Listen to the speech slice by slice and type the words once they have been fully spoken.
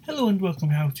Hello and welcome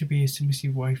to How to Be a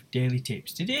Submissive Wife Daily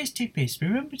Tips. Today's tip is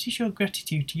remember to show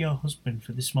gratitude to your husband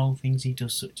for the small things he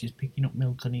does, such as picking up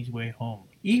milk on his way home,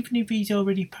 even if he's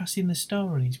already passing the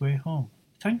store on his way home.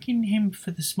 Thanking him for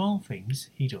the small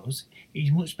things he does is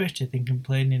much better than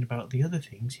complaining about the other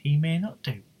things he may not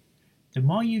do. The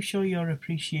more you show your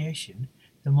appreciation,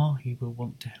 the more he will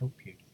want to help you.